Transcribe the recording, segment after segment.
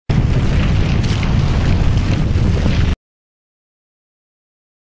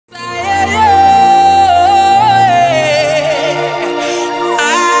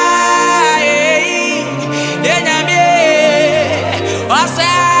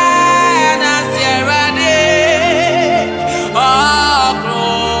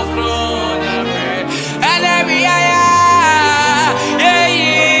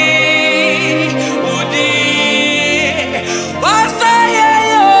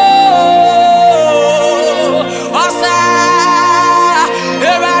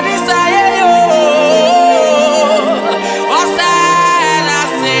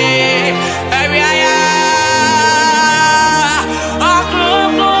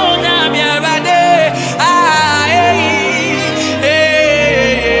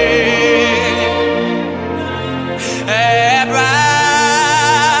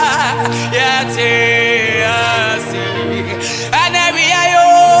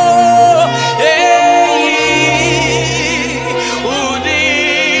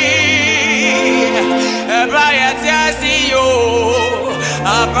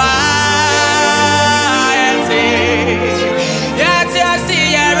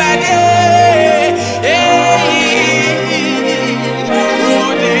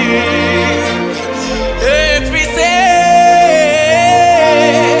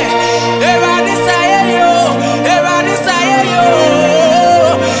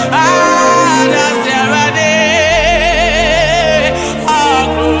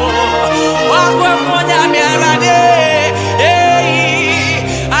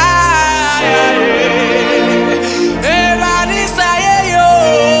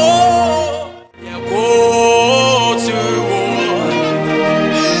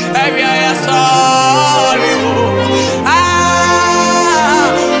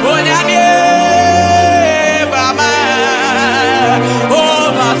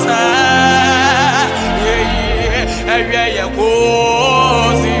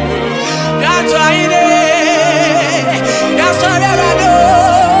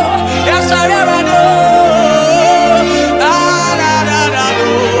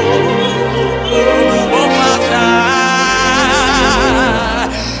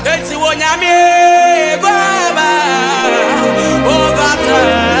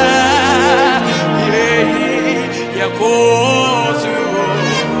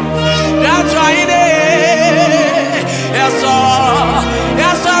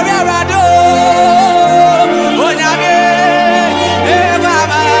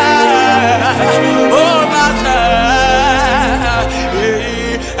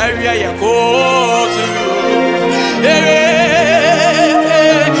Area ya go to.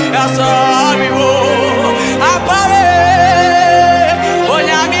 That's all we want. Apare,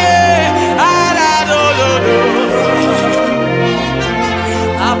 onyame, arado do.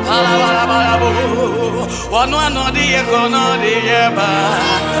 Apala bala bala bo. One no die kono die ba.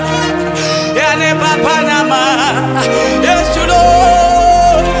 Yani papa nama. Yesu lo.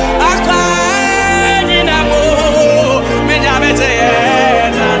 Akwani namo. Menyame te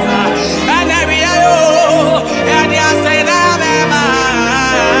yeza. Anabi ayo. Yani aseda bema.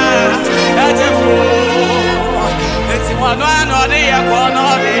 Etefu. Eti one no die kono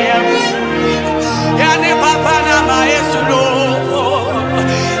die. Yani papa nama Yesu lo.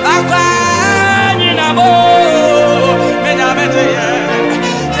 Akwani namo. Menyame te yeza.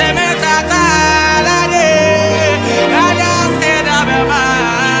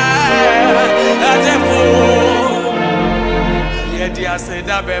 I said,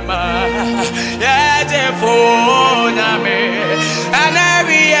 Abema, Yajefona, and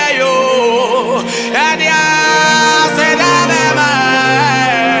every year, and I said, Abema,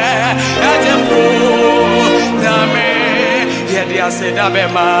 Yajefona, and I said,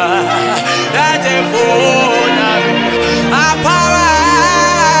 Abema, Yajefona, Apara,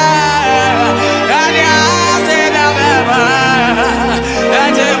 and I said, Abema,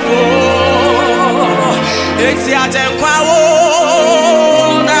 Yajefona, it's Yajefona.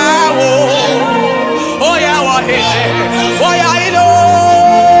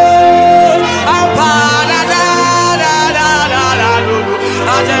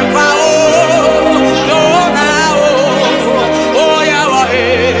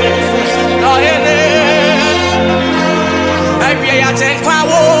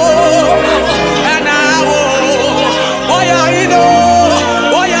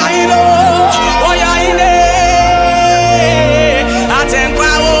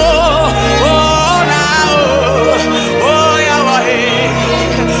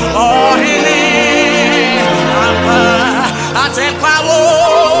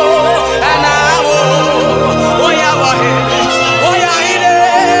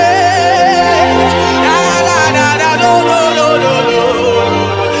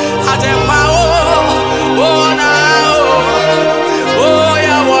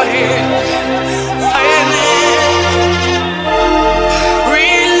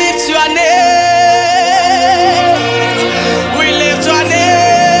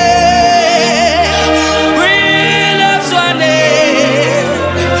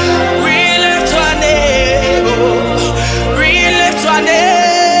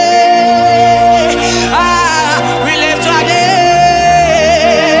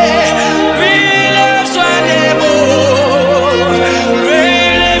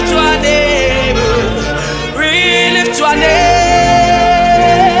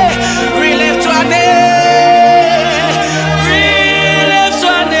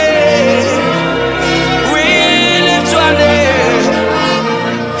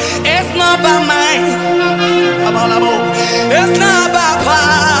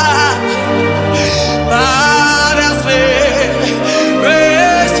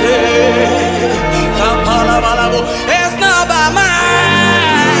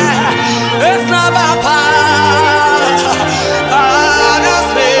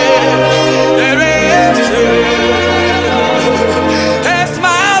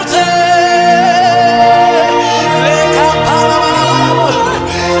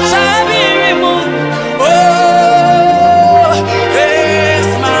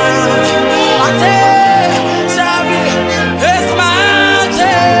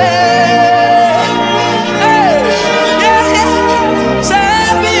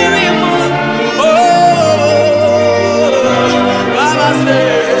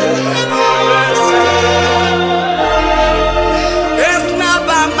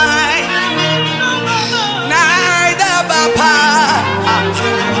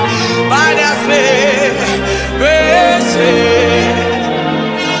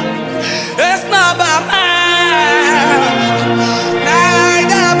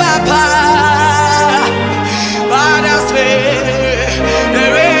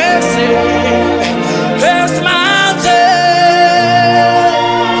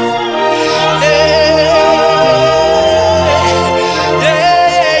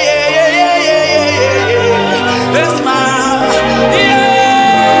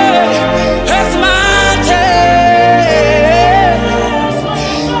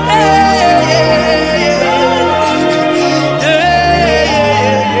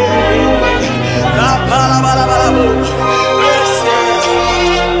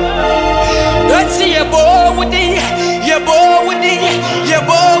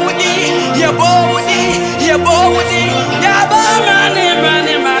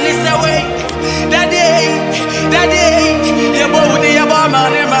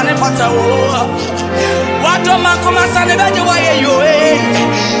 fata wo. Wato makoma sane beje wa ye yo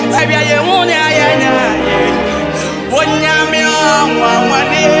baby ye woni ayanya wonyame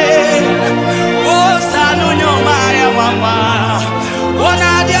anwani o sanu nyoma ya mama wona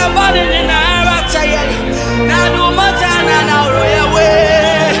dia bani ni na rataye na du matana na ro ye we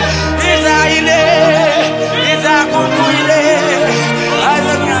izaile izakukuile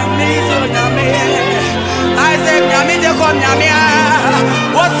Isaac nyame de kom nyame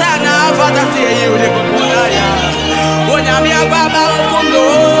wosana fata se ye de kokona ya wonyame agba okundo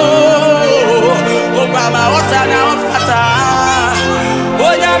ogba wosana fata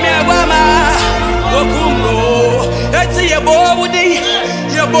wonyame agba okundo eti ye bowudi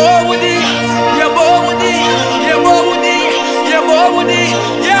ye bowudi ye bowudi ye bowudi ye bowudi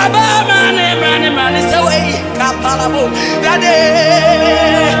ye ba mane se we kapalabo dade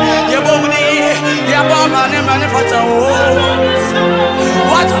ye bowudi ye ba mane fata o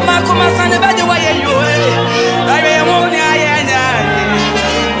what makoma sane beje wa ye yo aye woni ayenya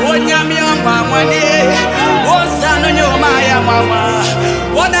wonyame amwani wosano nyoma ya mama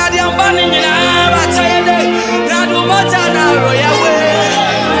wona dia mbani nyina batayede na du mota na ro ya we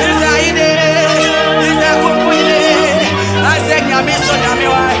izaide izakukuile Isaac nyame so nyame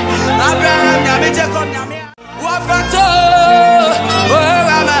wa Abraham nyame Jacob nyame wafato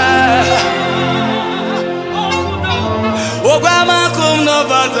Ogama kum no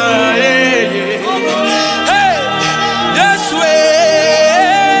bata hey yes we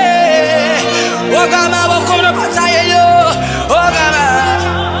Ogama kum no bata yo Ogama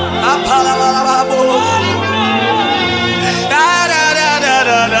apala babo da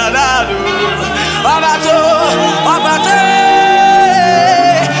do wabato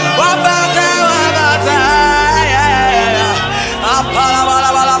apala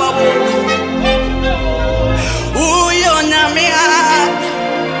babo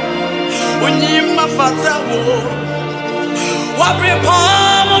Unyima fatawo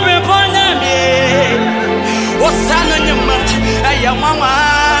wabrepon nyame osana nyama aya mama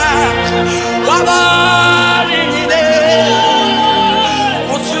wabari nyide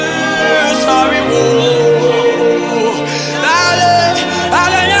utu sorry wo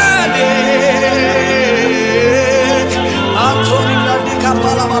ale nyame atoni grande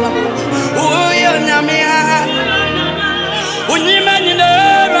kapala bala uyo nyame unyima nyide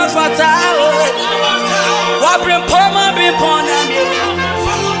fatawo wabrepoma bipona mi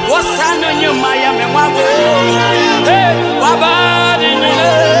wasano nyuma ya memwabo wabadi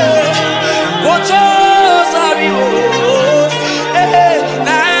nyine woto sabi wo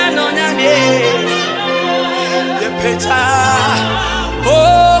nano nyame ye peta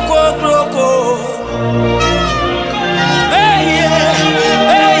kroko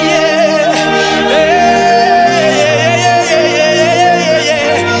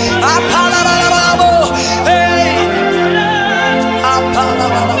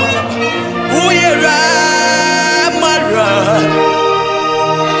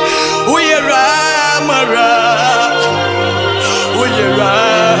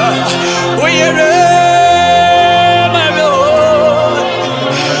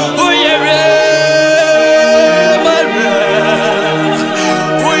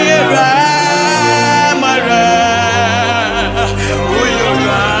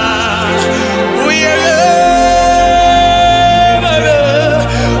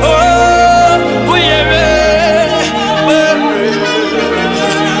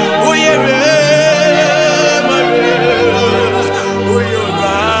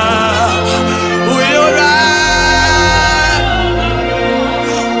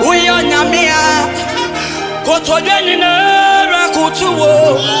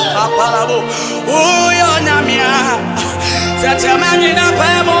Apalabo uyo nyamia tatamani na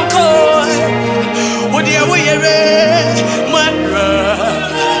pemoko udi uyere mara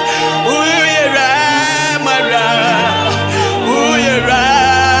uyere mara uyere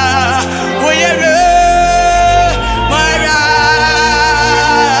uyere mara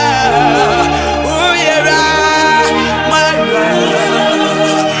uyere mara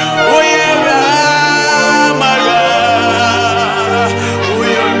uyere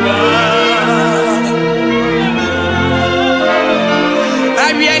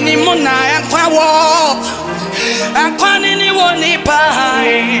mara ni muna yakwawo akwani ni woni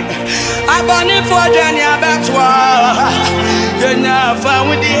pai abani fodani abetwa yenya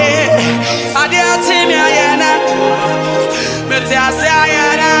famudi ade atimi ayana meti ase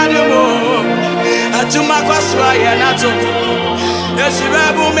ayana dumo atuma kwaso ayana to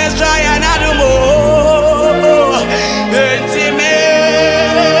esibabu mesra ayana dumo entime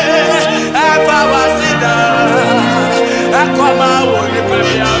afa wasida akwama woni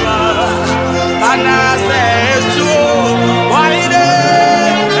pebiama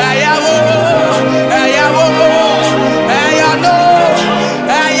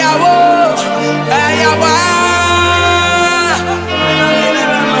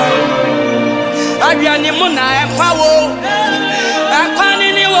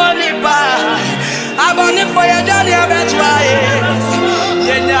For your journey, I've been trying.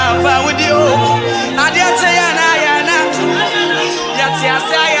 Yeah, I'm with you. I didn't say I not. Yet, I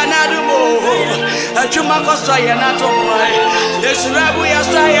say I not do more. A Chumako say I not do more. Yes, Rabu, I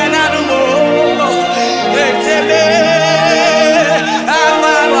say I not do more. I'm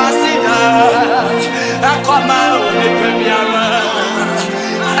a sinner. I come out with the premier.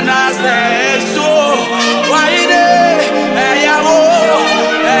 And I say, so why did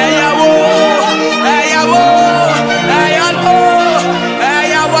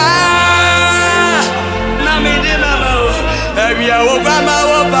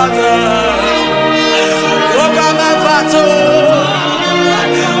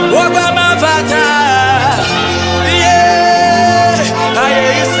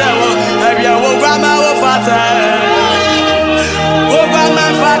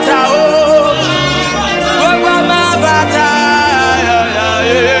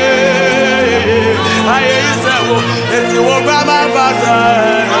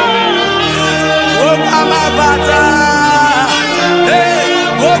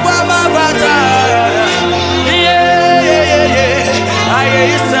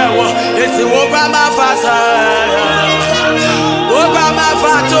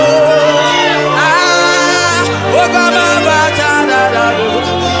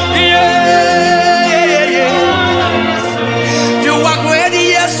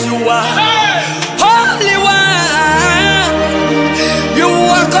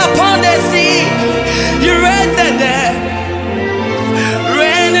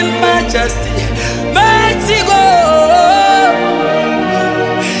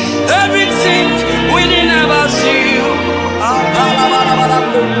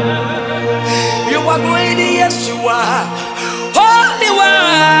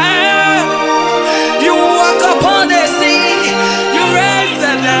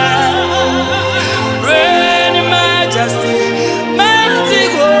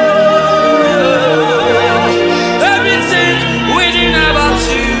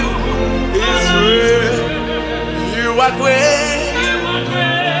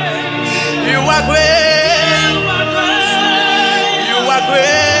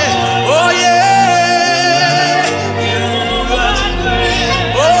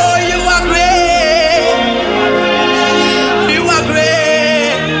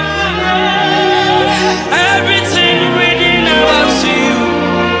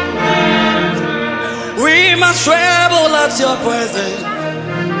your presence?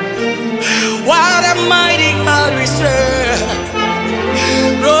 What a mighty God we serve.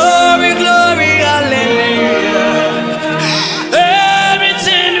 Glory, glory, hallelujah.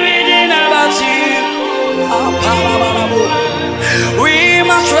 Everything within about you. We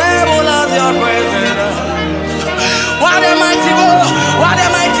must travel as your presence. What a mighty God, what a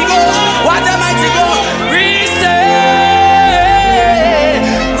mighty God, what a mighty God. We say,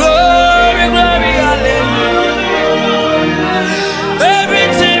 glory, glory, hallelujah.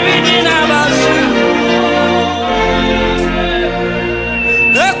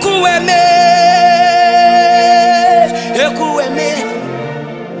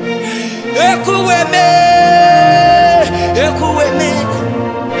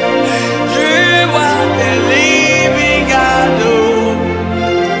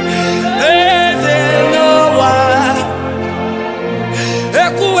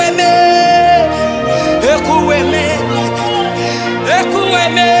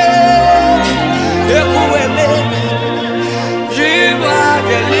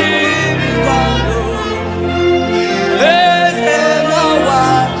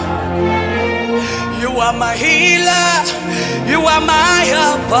 My healer, you are my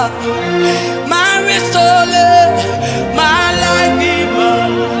helper, my restorer, my life giver.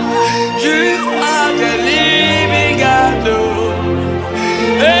 You are the living God.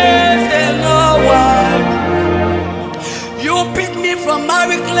 There's no one. You picked me from my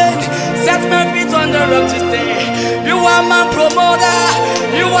clay, set my feet on the rock to stay. You are my promoter,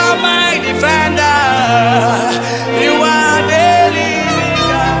 you are my defender. You are the living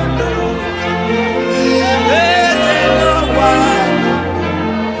God.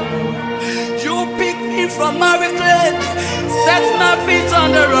 You picked me from my clay, set my feet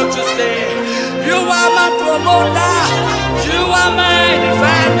on the rock to stay. You are my promoter, you are my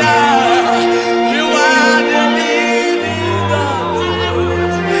defender. You are the living God.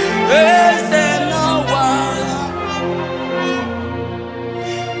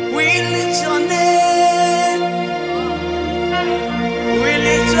 We lift your name. We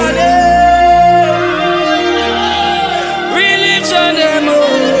lift your name. We lift your name.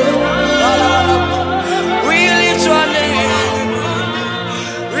 We lift your name.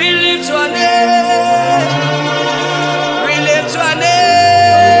 We lift your name. We lift your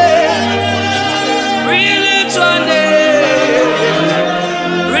name. We lift your name.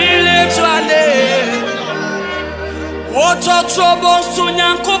 We lift your name. What your troubles to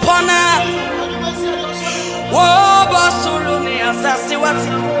Nyankopana? What Basuluni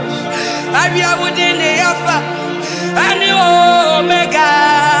Assasiwati? Abia within the Alpha and the Omega.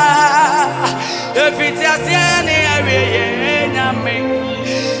 If it's a Siani,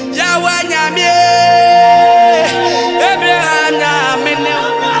 Yahweh Yami, Abraham Yamino,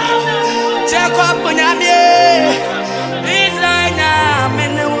 Jacob Yami, Israel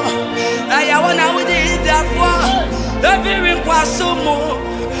Yamino. I wanna with that one. The very Quasumo,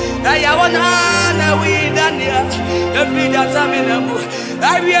 I wanna with Dania, the Vida Taminamo, I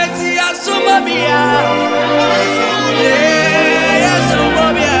will see a Sumamia.